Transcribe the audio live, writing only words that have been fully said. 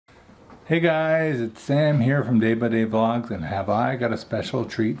Hey guys, it's Sam here from DaybyDayVlogs, and have I got a special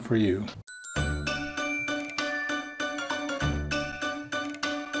treat for you.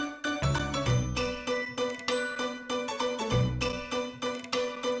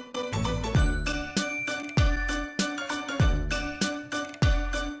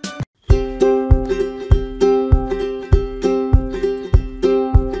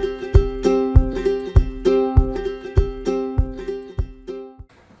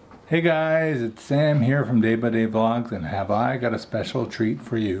 Hey guys, it's Sam here from DaybyDayVlogs, and have I got a special treat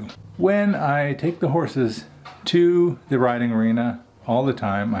for you. When I take the horses to the riding arena all the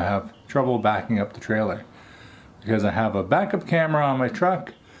time, I have trouble backing up the trailer because I have a backup camera on my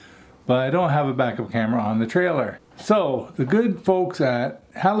truck, but I don't have a backup camera on the trailer. So the good folks at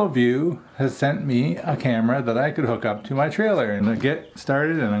Haloview has sent me a camera that I could hook up to my trailer, and to get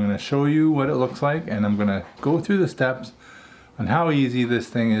started, and I'm going to show you what it looks like, and I'm going to go through the steps on how easy this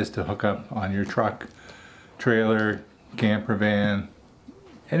thing is to hook up on your truck, trailer, camper van,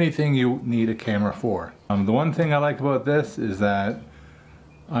 anything you need a camera for. The one thing I like about this is that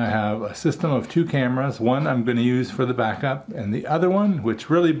I have a system of two cameras. One I'm going to use for the backup, and the other one, which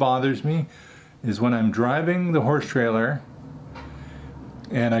really bothers me, is when I'm driving the horse trailer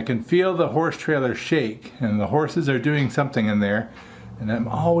and I can feel the horse trailer shake and the horses are doing something in there, and I'm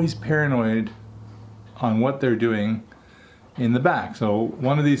always paranoid on what they're doing in the back. So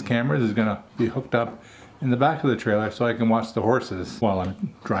one of these cameras is going to be hooked up in the back of the trailer so I can watch the horses while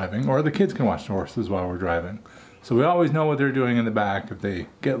I'm driving, or the kids can watch the horses while we're driving. So we always know what they're doing in the back. If they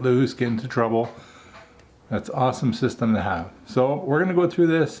get loose, get into trouble, that's an awesome system to have. So we're going to go through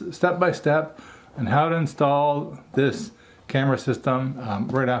this step by step on how to install this camera system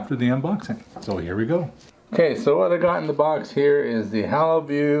right after the unboxing. So here we go. Okay, so what I got in the box here is the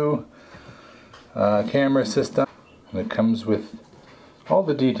Haloview camera system. And it comes with all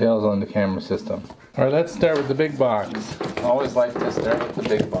the details on the camera system. Alright, let's start with the big box. I always like to start with the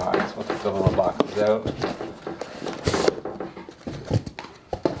big box. We'll take the little boxes out.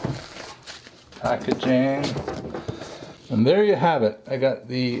 Packaging. And there you have it. I got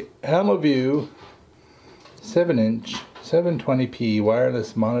the Haloview 7-inch 720p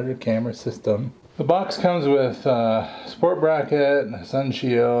wireless monitor camera system. The box comes with sport bracket, sun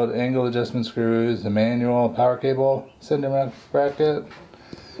shield, angle adjustment screws, a manual, power cable, center mount bracket,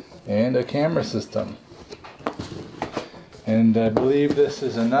 and a camera system. And I believe this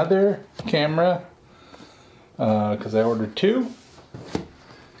is another camera because I ordered two.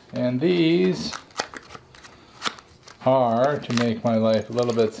 And these are, to make my life a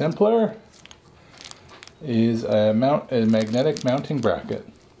little bit simpler, is a magnetic mounting bracket.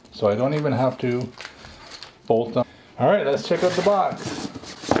 So I don't even have to bolt them. Alright, let's check out the box.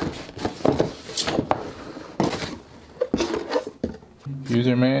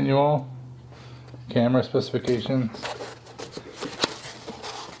 User manual, camera specifications.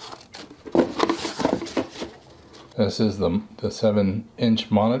 This is the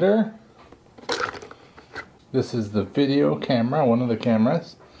 7-inch monitor. This is the video camera, one of the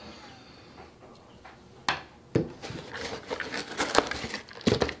cameras.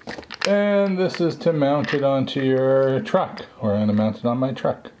 And this is to mount it onto your truck, or I'm going to mount it on my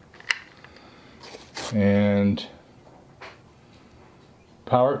truck. And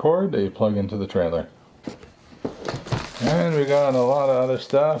power cord that you plug into the trailer. And we got a lot of other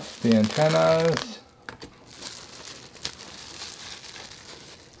stuff. The antennas.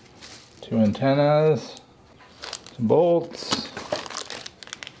 Two antennas. Some bolts.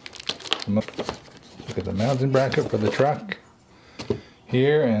 Look at the mounting bracket for the truck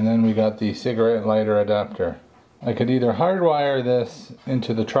here, and then we got the cigarette lighter adapter. I could either hardwire this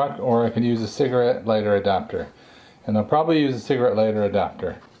into the truck, or I could use a cigarette lighter adapter. And I'll probably use a cigarette lighter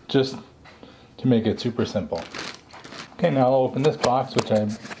adapter, just to make it super simple. Okay, now I'll open this box, which I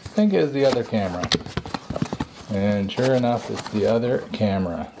think is the other camera. And sure enough, it's the other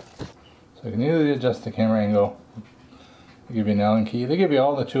camera. So I can either adjust the camera angle, they give you an Allen key, they give you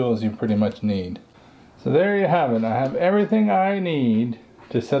all the tools you pretty much need. So there you have it. I have everything I need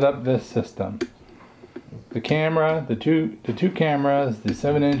to set up this system. The camera, the two cameras, the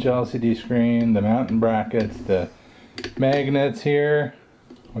 7-inch LCD screen, the mounting brackets, the magnets here,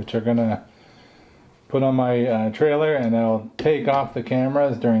 which are gonna put on my trailer, and I'll take off the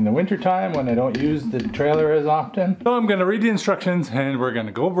cameras during the winter time when I don't use the trailer as often. So I'm gonna read the instructions, and we're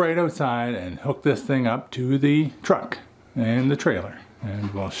gonna go right outside and hook this thing up to the truck and the trailer,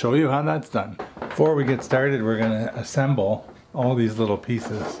 and we'll show you how that's done. Before we get started, we're going to assemble all these little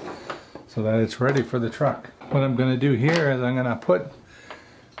pieces so that it's ready for the truck. What I'm going to do here is I'm going to put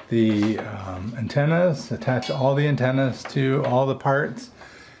the antennas, attach all the antennas to all the parts,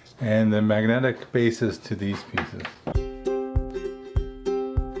 and the magnetic bases to these pieces.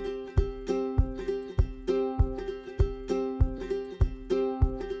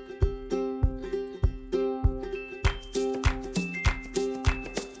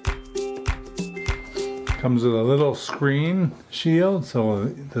 Comes with a little screen shield so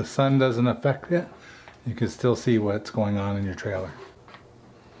the sun doesn't affect it. You can still see what's going on in your trailer.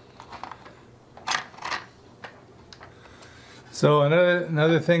 So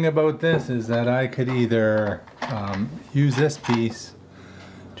another thing about this is that I could either use this piece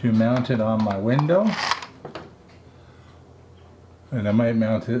to mount it on my window, and I might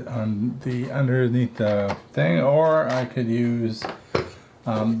mount it on the underneath the thing, or I could use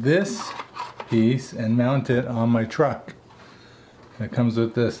this piece and mount it on my truck. It comes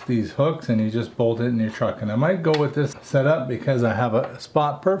with these hooks, and you just bolt it in your truck. And I might go with this setup because I have a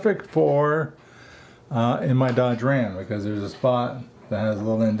spot perfect for in my Dodge Ram, because there's a spot that has a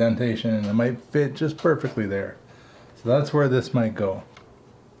little indentation and it might fit just perfectly there. So that's where this might go.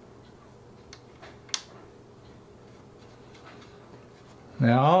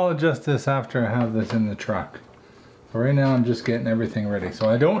 Now I'll adjust this after I have this in the truck. But right now I'm just getting everything ready. So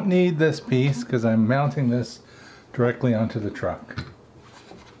I don't need this piece because I'm mounting this directly onto the truck.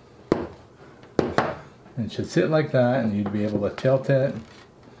 It should sit like that, and you'd be able to tilt it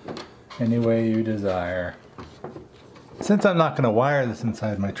any way you desire. Since I'm not going to wire this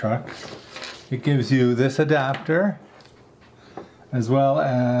inside my truck, it gives you this adapter as well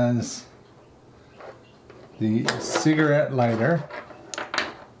as the cigarette lighter.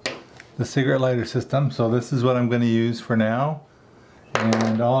 The cigarette lighter system. So this is what I'm going to use for now,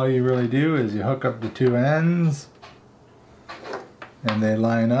 and all you really do is you hook up the two ends and they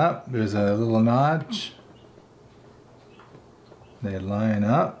line up. There's a little notch, they line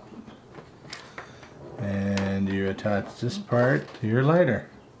up, and you attach this part to your lighter,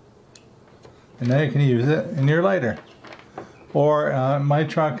 and now you can use it in your lighter. Or my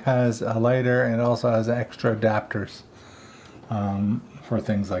truck has a lighter and it also has extra adapters for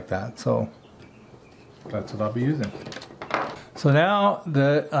things like that, so that's what I'll be using. So now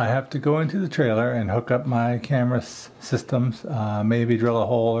that I have to go into the trailer and hook up my camera systems, maybe drill a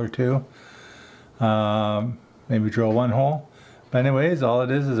hole or two, maybe drill one hole, but anyways, all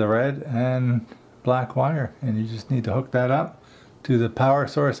it is a red and black wire, and you just need to hook that up to the power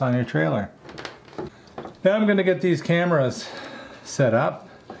source on your trailer. Now I'm going to get these cameras set up,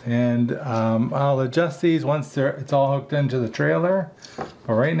 and I'll adjust these once it's all hooked into the trailer.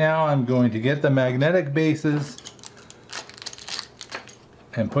 But right now I'm going to get the magnetic bases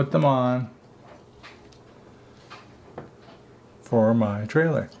and put them on for my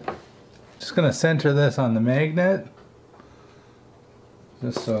trailer. Just going to center this on the magnet,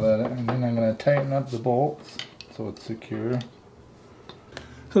 just so that, and then I'm going to tighten up the bolts so it's secure.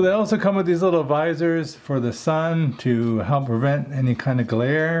 So they also come with these little visors for the sun to help prevent any kind of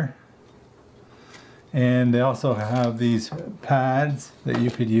glare. And they also have these pads that you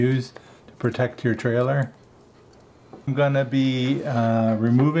could use to protect your trailer. I'm going to be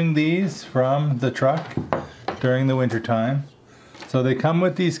removing these from the truck during the winter time. So they come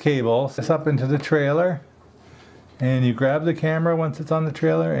with these cables. This up into the trailer, and you grab the camera once it's on the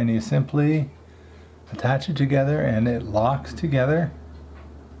trailer and you simply attach it together, and it locks together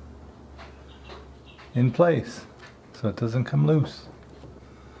in place so it doesn't come loose.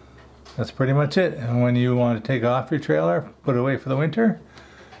 That's pretty much it. And when you want to take off your trailer, put it away for the winter,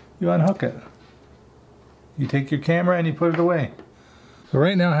 you unhook it. You take your camera and you put it away. So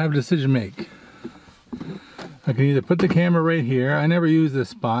right now I have a decision to make. I can either put the camera right here. I never use this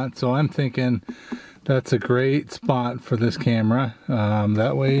spot, so I'm thinking that's a great spot for this camera.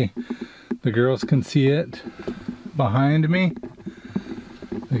 That way the girls can see it behind me.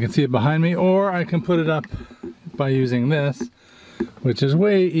 They can see it behind me, or I can put it up by using this, which is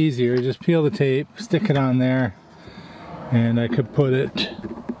way easier. Just peel the tape, stick it on there, and I could put it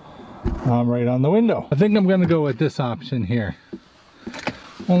right on the window. I think I'm going to go with this option here,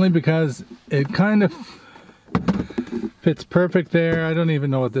 only because it kind of fits perfect there. I don't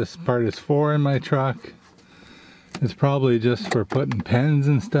even know what this part is for in my truck. It's probably just for putting pens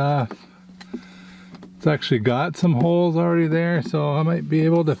and stuff. It's actually got some holes already there, so I might be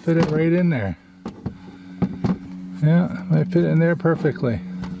able to fit it right in there. Yeah, it might fit in there perfectly.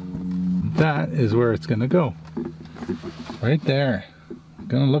 That is where it's gonna go. Right there. It's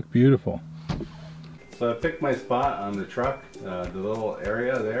gonna look beautiful. So I picked my spot on the truck, the little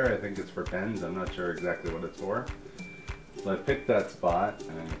area there. I think it's for pens. I'm not sure exactly what it's for. So I picked that spot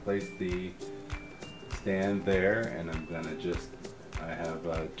and I placed the stand there, and I'm gonna I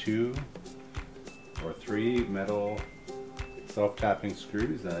have 2 or 3 metal self-tapping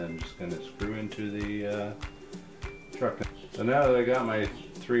screws that I'm just going to screw into the truck. So now that I got my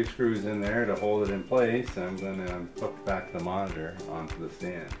 3 screws in there to hold it in place, I'm going to hook back the monitor onto the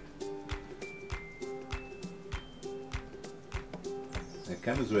stand. It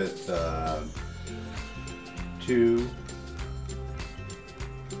comes with 2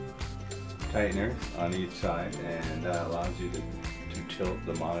 tighteners on each side, and that allows you to tilt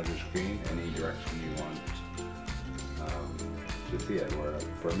the monitor screen any direction you want to see it. Where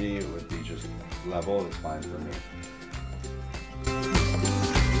for me it would be just level is fine for me.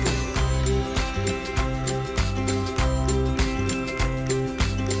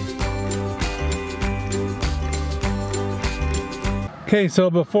 Okay, so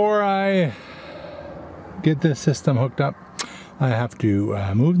before I get this system hooked up, I have to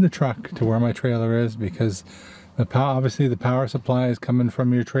move the truck to where my trailer is, because obviously the power supply is coming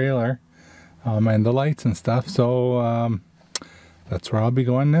from your trailer and the lights and stuff. So that's where I'll be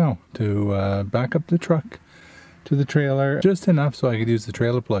going now, to back up the truck to the trailer just enough so I could use the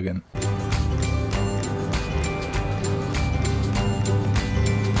trailer plug-in.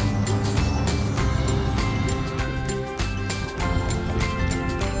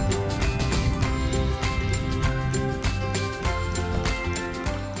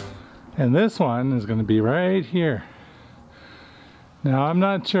 And this one is going to be right here. Now I'm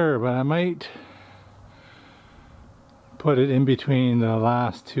not sure, but I might put it in between the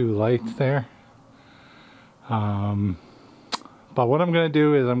last 2 lights there. But what I'm going to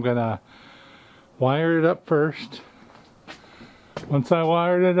do is I'm going to wire it up first. Once I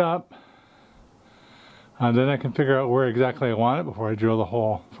wired it up, then I can figure out where exactly I want it before I drill the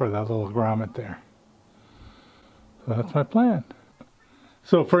hole for that little grommet there. So that's my plan.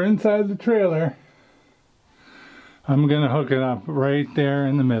 So for inside the trailer, I'm going to hook it up right there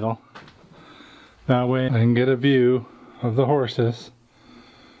in the middle. That way I can get a view of the horses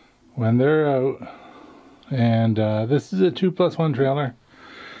when they're out. And this is a 2+1 trailer,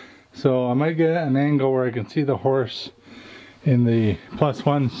 so I might get an angle where I can see the horse in the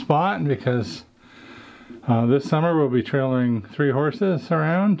 +1 spot, because this summer we'll be trailing 3 horses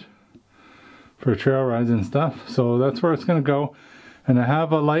around for trail rides and stuff. So that's where it's going to go. And I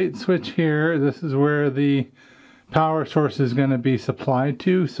have a light switch here. This is where the power source is going to be supplied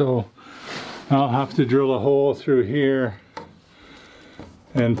to, so I'll have to drill a hole through here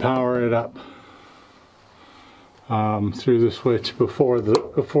and power it up through the switch before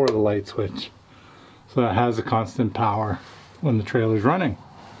the light switch, so it has a constant power when the trailer's running.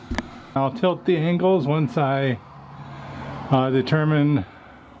 I'll tilt the angles once I determine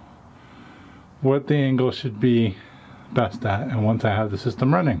what the angle should be best at, and once I have the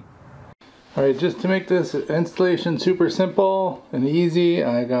system running. Alright, just to make this installation super simple and easy,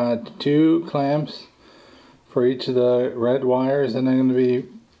 I got 2 clamps for each of the red wires that I'm going to be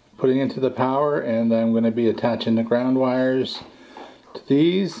putting into the power, and I'm going to be attaching the ground wires to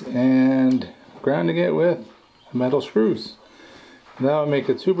these and grounding it with metal screws. And that will make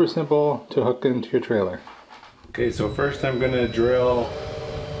it super simple to hook into your trailer. Okay, so first I'm going to drill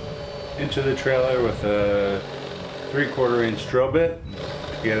into the trailer with a 3/4 inch drill bit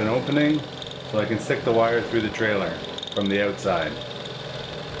to get an opening so I can stick the wire through the trailer from the outside.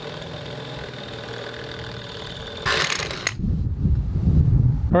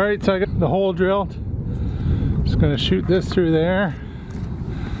 Alright, so I got the hole drilled. Just going to shoot this through there,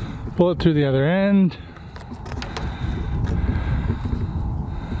 pull it through the other end,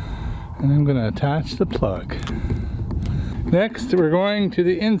 and I'm going to attach the plug. Next, we're going to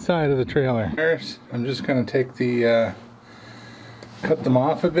the inside of the trailer. I'm just going to take the, cut them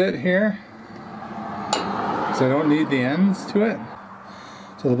off a bit here, because I don't need the ends to it.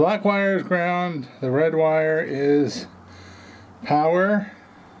 So the black wire is ground, the red wire is power.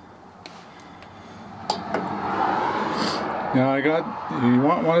 Now you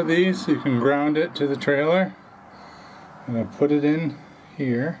want one of these so you can ground it to the trailer. I'm going to put it in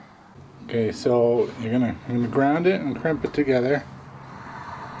here. Okay, so I'm gonna ground it and crimp it together.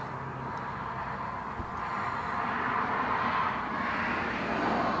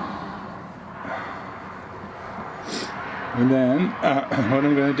 And then what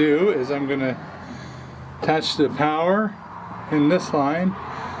I'm going to do is I'm going to attach the power in this line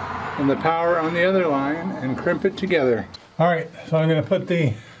and the power on the other line and crimp it together. Alright, so I'm going to put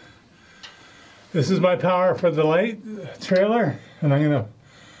this is my power for the light trailer, and I'll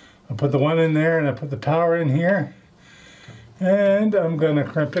put the one in there and I put the power in here, and I'm going to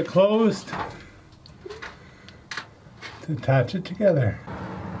crimp it closed to attach it together.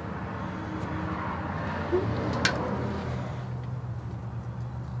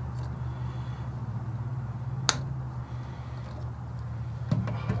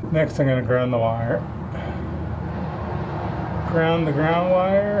 Next I'm going to ground the wire. Ground the ground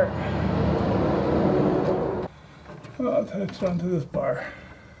wire. Oh, attached onto this bar.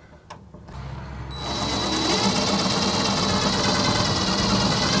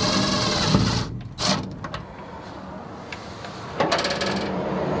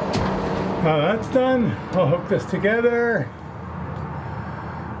 Now that's done, I'll hook this together.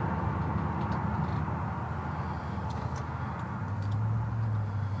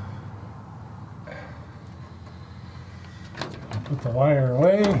 Put the wire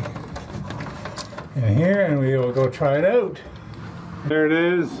away in here and we will go try it out. There it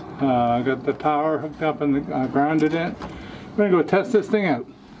is. I got the power hooked up and grounded it. I'm going to go test this thing out.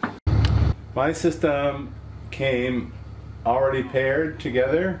 My system came already paired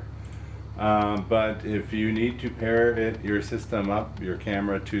together. But if you need to pair your system up, your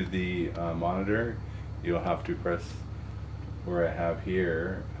camera to the monitor, you'll have to press where I have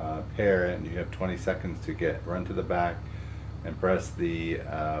here, pair it, and you have 20 seconds to run to the back and press the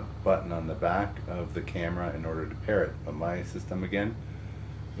button on the back of the camera in order to pair it. But my system again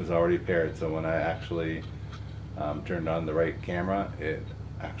was already paired, so when I actually turned on the right camera, it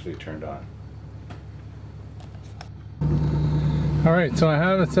actually turned on. Alright, so I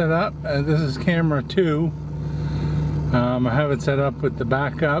have it set up. This is camera 2. I have it set up with the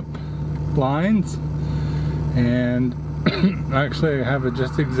backup lines, and actually I have it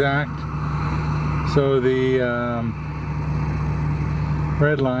just exact. So the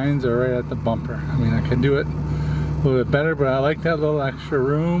red lines are right at the bumper. I mean, I could do it a little bit better, but I like that little extra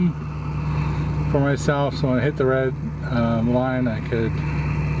room for myself. So when I hit the red line, I could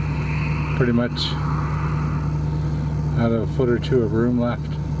pretty much had a foot or two of room left.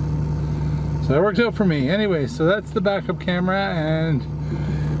 So that worked out for me. Anyway, so that's the backup camera, and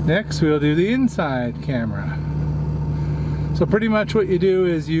next we'll do the inside camera. So pretty much what you do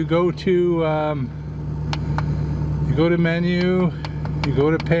is you go to menu, you go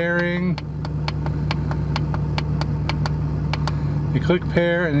to pairing, you click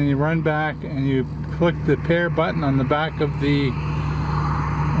pair, and then you run back and you click the pair button on the back of the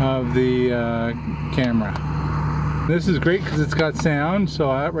camera. This is great because it's got sound,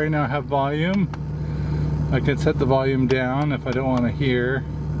 so right now I have volume. I can set the volume down if I don't want to hear.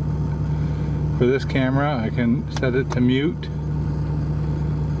 For this camera, I can set it to mute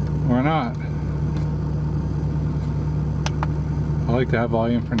or not. I like to have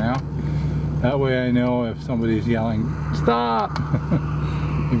volume for now. That way I know if somebody's yelling, stop!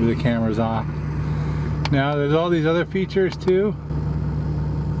 Maybe the camera's off. Now there's all these other features too.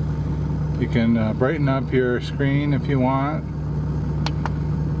 You can brighten up your screen if you want.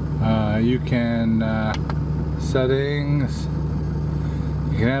 You can settings.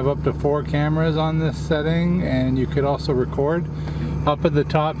 You can have up to 4 cameras on this setting, and you could also record. Up at the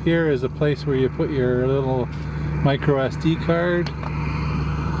top here is a place where you put your little micro SD card.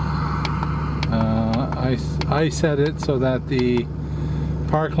 I set it so that the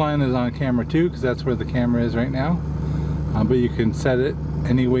park line is on camera 2 because that's where the camera is right now. But you can set it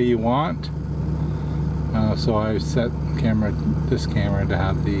any way you want. So I set this camera to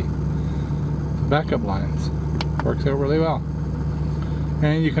have the backup lines. Works out really well.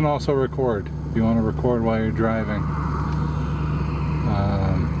 And you can also record if you want to record while you're driving.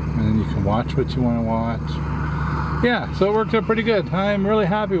 And then you can watch what you want to watch. Yeah, so it worked out pretty good. I'm really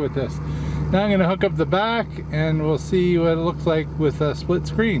happy with this. Now I'm going to hook up the back and we'll see what it looks like with a split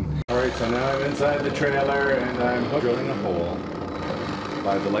screen. Alright, so now I'm inside the trailer and I'm drilling a hole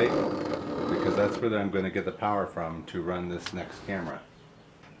by the lake because that's where I'm going to get the power from to run this next camera.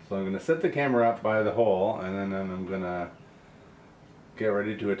 So I'm going to set the camera up by the hole, and then I'm going to get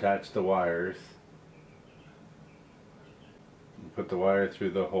ready to attach the wires. Put the wire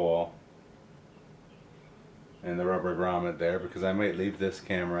through the hole and the rubber grommet there because I might leave this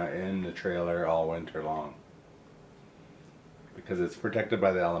camera in the trailer all winter long because it's protected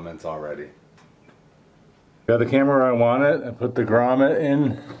by the elements already. Got the camera where I want it. I put the grommet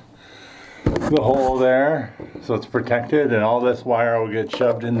in the hole there so it's protected, and all this wire will get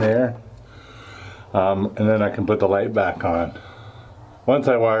shoved in there, and then I can put the light back on once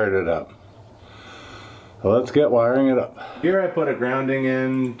I wired it up. So let's get wiring it up. Here I put a grounding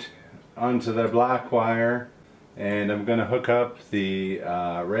end onto the black wire, and I'm going to hook up the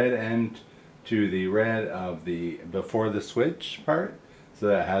red end to the red of the before the switch part so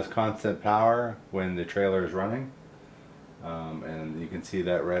that it has constant power when the trailer is running. And you can see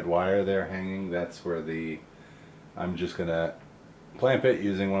that red wire there hanging. That's where I'm just going to clamp it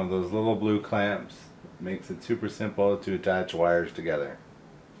using one of those little blue clamps. Makes it super simple to attach wires together.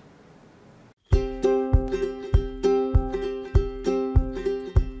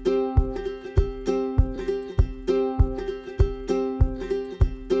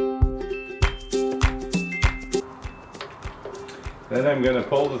 Then I'm going to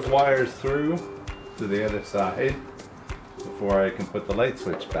pull the wires through to the other side before I can put the light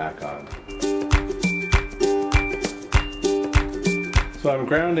switch back on. So I'm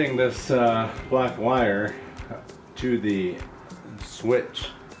grounding this black wire to the switch.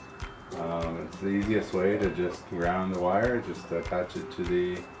 It's the easiest way to just ground the wire, just attach it to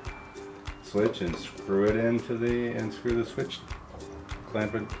the switch and screw it into and screw the switch,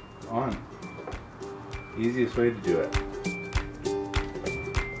 clamp it on. Easiest way to do it.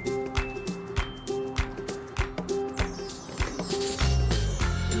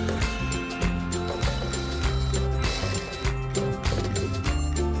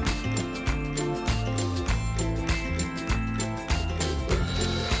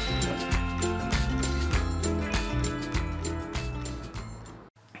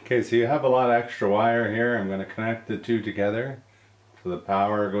 Okay, so you have a lot of extra wire here. I'm going to connect the two together so the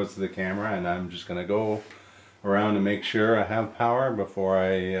power goes to the camera, and I'm just going to go around and make sure I have power before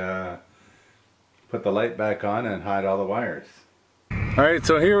I put the light back on and hide all the wires. Alright,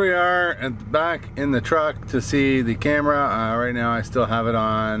 so here we are at the back in the truck to see the camera. Right now I still have it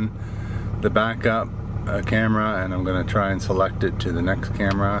on the backup camera, and I'm going to try and select it to the next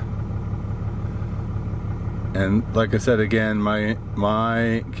camera. And like I said again,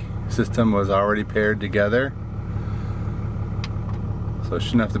 my system was already paired together, so I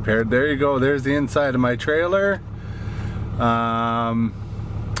shouldn't have to pair it. There you go, there's the inside of my trailer. Yeah,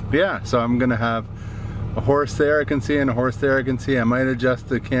 so I'm gonna have a horse there I can see and a horse there I can see. I might adjust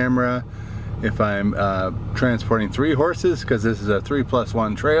the camera if I'm transporting 3 horses, because this is a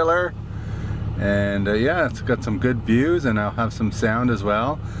 3+1 trailer. And yeah, it's got some good views, and I'll have some sound as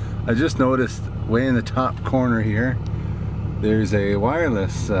well. I just noticed way in the top corner here, there's a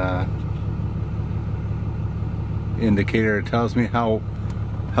wireless indicator. It tells me how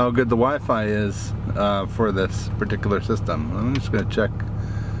good the Wi-Fi is for this particular system. I'm just gonna check.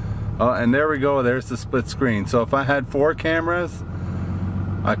 Oh, and there we go, there's the split screen. So if I had 4 cameras,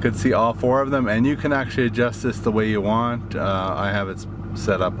 I could see all 4 of them, and you can actually adjust this the way you want. I have it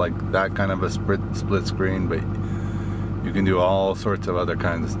set up like that kind of a split screen, but you can do all sorts of other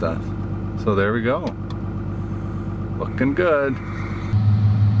kinds of stuff. So there we go. Looking good.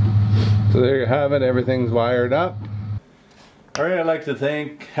 So there you have it, everything's wired up. Alright, I'd like to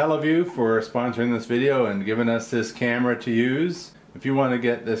thank Haloview for sponsoring this video and giving us this camera to use. If you want to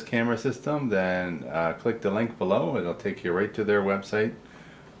get this camera system, then click the link below. It'll take you right to their website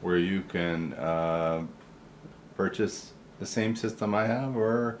where you can purchase the same system I have,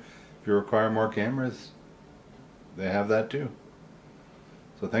 or if you require more cameras, they have that too.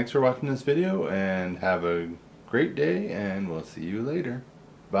 So thanks for watching this video, and have a great day, and we'll see you later.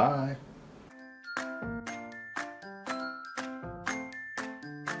 Bye.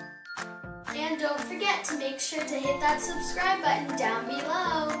 And don't forget to make sure to hit that subscribe button down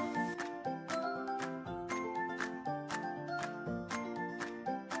below.